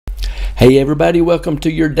Hey everybody, welcome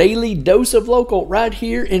to your daily dose of local right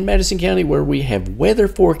here in Madison County, where we have weather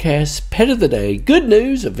forecasts, pet of the day, good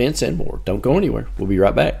news, events, and more. Don't go anywhere. We'll be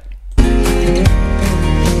right back.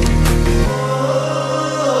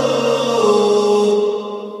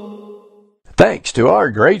 Thanks to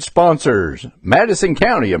our great sponsors, Madison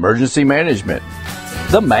County Emergency Management,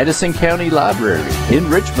 the Madison County Library in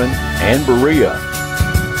Richmond and Berea,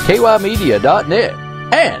 kymedia.net,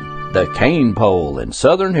 and the Cain Pole in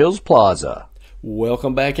Southern Hills Plaza.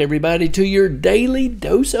 Welcome back, everybody, to your daily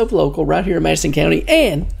dose of local right here in Madison County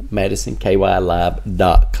and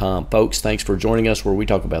MadisonKYLive.com. Folks, thanks for joining us where we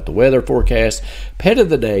talk about the weather forecast, pet of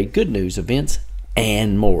the day, good news, events,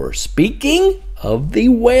 and more. Speaking of the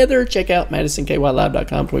weather, check out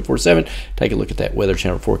MadisonKYLive.com 24/7. Take a look at that Weather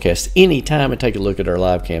Channel forecast anytime and take a look at our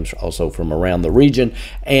live cams also from around the region.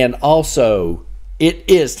 And also, it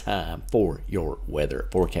is time for your weather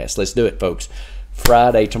forecast. Let's do it, folks.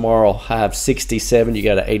 Friday, tomorrow, high of 67. You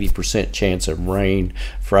got an 80% chance of rain.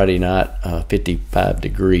 Friday night, 55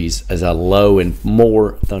 degrees as a low and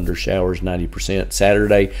more thunder showers, 90%.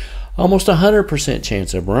 Saturday, almost 100%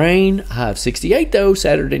 chance of rain. High of 68, though.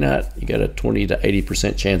 Saturday night, you got a 20 to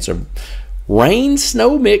 80% chance of rain,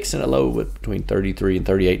 snow mix, and a low between 33 and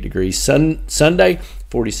 38 degrees. Sunday,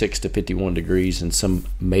 46 to 51 degrees, and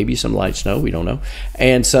maybe some light snow. We don't know.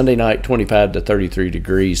 And Sunday night, 25 to 33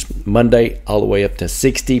 degrees. Monday, all the way up to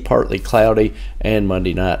 60, partly cloudy. And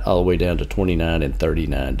Monday night, all the way down to 29 and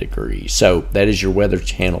 39 degrees. So that is your Weather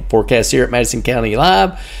Channel forecast here at Madison County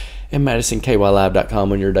Live and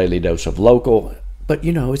MadisonKYLive.com on your daily dose of local. But,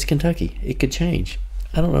 you know, it's Kentucky. It could change.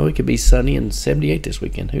 I don't know. It could be sunny and 78 this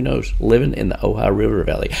weekend. Who knows? Living in the Ohio River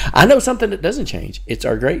Valley. I know something that doesn't change. It's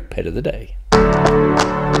our great pet of the day.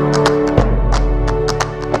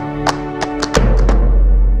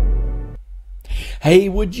 Hey,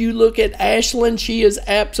 would you look at Ashlyn? She is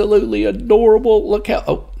absolutely adorable. Look at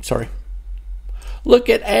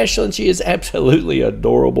Ashlyn. She is absolutely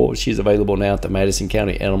adorable. She's available now at the Madison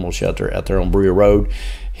County Animal Shelter out there on Berea Road.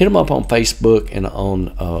 Hit them up on Facebook and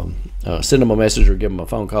on send them a message or give them a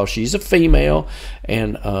phone call. She's a female,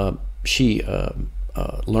 and she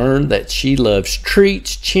learned that she loves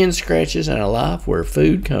treats, chin scratches, and a life where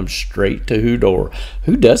food comes straight to her door.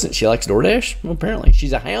 Who doesn't? She likes DoorDash? Well, apparently.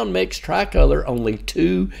 She's a hound mix tricolor, only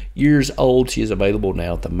 2 years old. She is available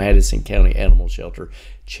now at the Madison County Animal Shelter.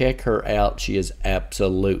 Check her out. She is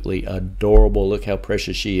absolutely adorable. Look how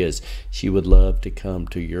precious she is. She would love to come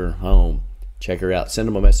to your home. Check her out. Send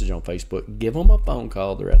them a message on Facebook. Give them a phone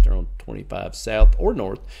call. They're out there on 25 South or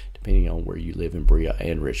North, depending on where you live in Berea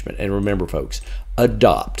and Richmond. And remember, folks,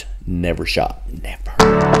 adopt, never shop, never.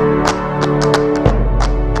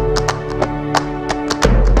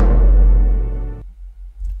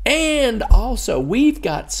 And also, we've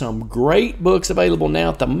got some great books available now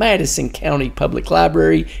at the Madison County Public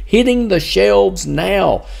Library, hitting the shelves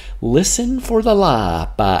now. Listen for the Lie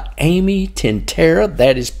by Amy Tintera.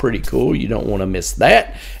 That is pretty cool. You don't want to miss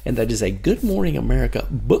that. And that is a Good Morning America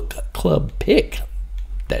book club pick.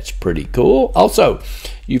 That's pretty cool. Also,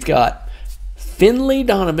 you've got Finley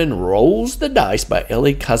Donovan Rolls the Dice by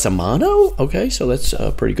Ellie Casamano. Okay, so that's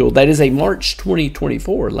pretty cool. That is a March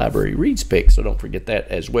 2024 Library Reads pick, so don't forget that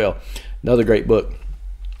as well. Another great book.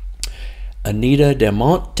 Anita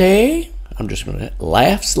Demonte. I'm just going to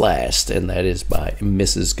Laughs Last, and that is by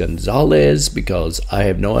Mrs. Gonzalez, because I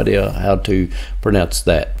have no idea how to pronounce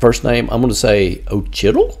that first name. I'm going to say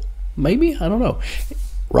O'Chittle, maybe? I don't know.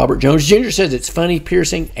 Robert Jones Jr. says it's funny,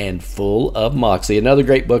 piercing, and full of moxie. Another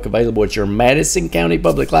great book available at your Madison County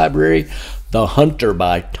Public Library, The Hunter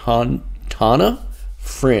by Tana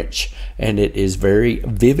French, and it is very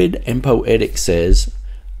vivid and poetic, says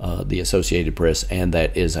the Associated Press, and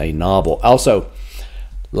that is a novel. Also,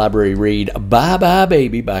 library read Bye Bye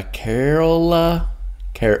Baby by Carola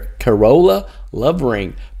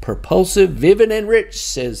Lovering. Propulsive, vivid, and rich,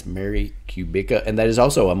 says Mary Kubica, and that is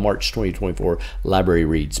also a March 2024 Library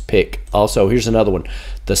Reads pick. Also, here's another one.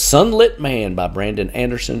 The Sunlit Man by Brandon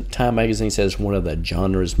Anderson. Time Magazine says one of the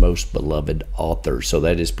genre's most beloved authors, so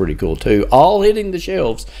that is pretty cool too. All hitting the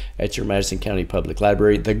shelves at your Madison County Public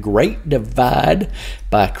Library. The Great Divide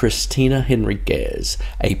by Christina Henriquez.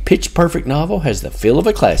 A pitch-perfect novel, has the feel of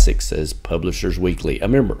a classic, says Publishers Weekly.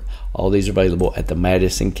 Remember, all these are available at the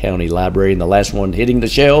Madison County Library. And the last one hitting the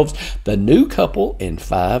shelves, The New Couple in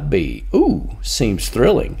 5B. Ooh, seems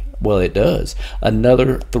thrilling. Well, it does.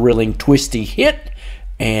 Another thrilling, twisty hit.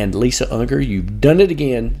 And Lisa Unger, You've Done It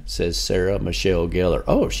Again, says Sarah Michelle Gellar.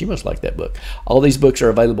 Oh, she must like that book. All these books are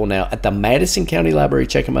available now at the Madison County Library.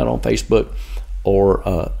 Check them out on Facebook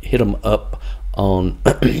or hit them up on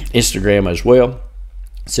Instagram as well.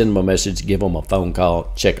 Send them a message, give them a phone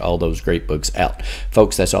call, check all those great books out.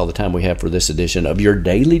 Folks, that's all the time we have for this edition of your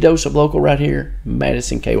daily dose of local right here,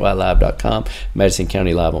 MadisonKYLive.com, Madison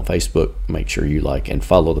County Live on Facebook. Make sure you like and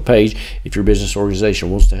follow the page. If your business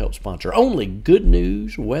organization wants to help sponsor only good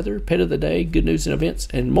news, weather, pet of the day, good news and events,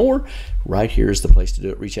 and more, right here is the place to do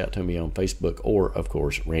it. Reach out to me on Facebook or, of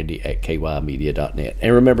course, Randy at kymedia.net.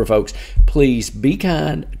 And remember, folks, please be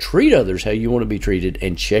kind, treat others how you want to be treated,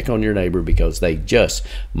 and check on your neighbor because they just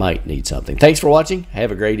might need something. Thanks for watching.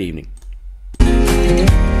 Have a great evening.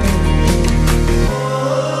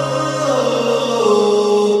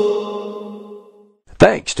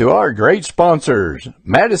 Thanks to our great sponsors,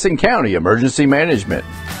 Madison County Emergency Management,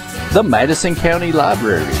 the Madison County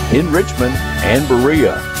Library in Richmond and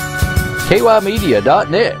Berea,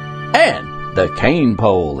 kymedia.net, and the Cain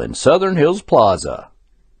Pole in Southern Hills Plaza.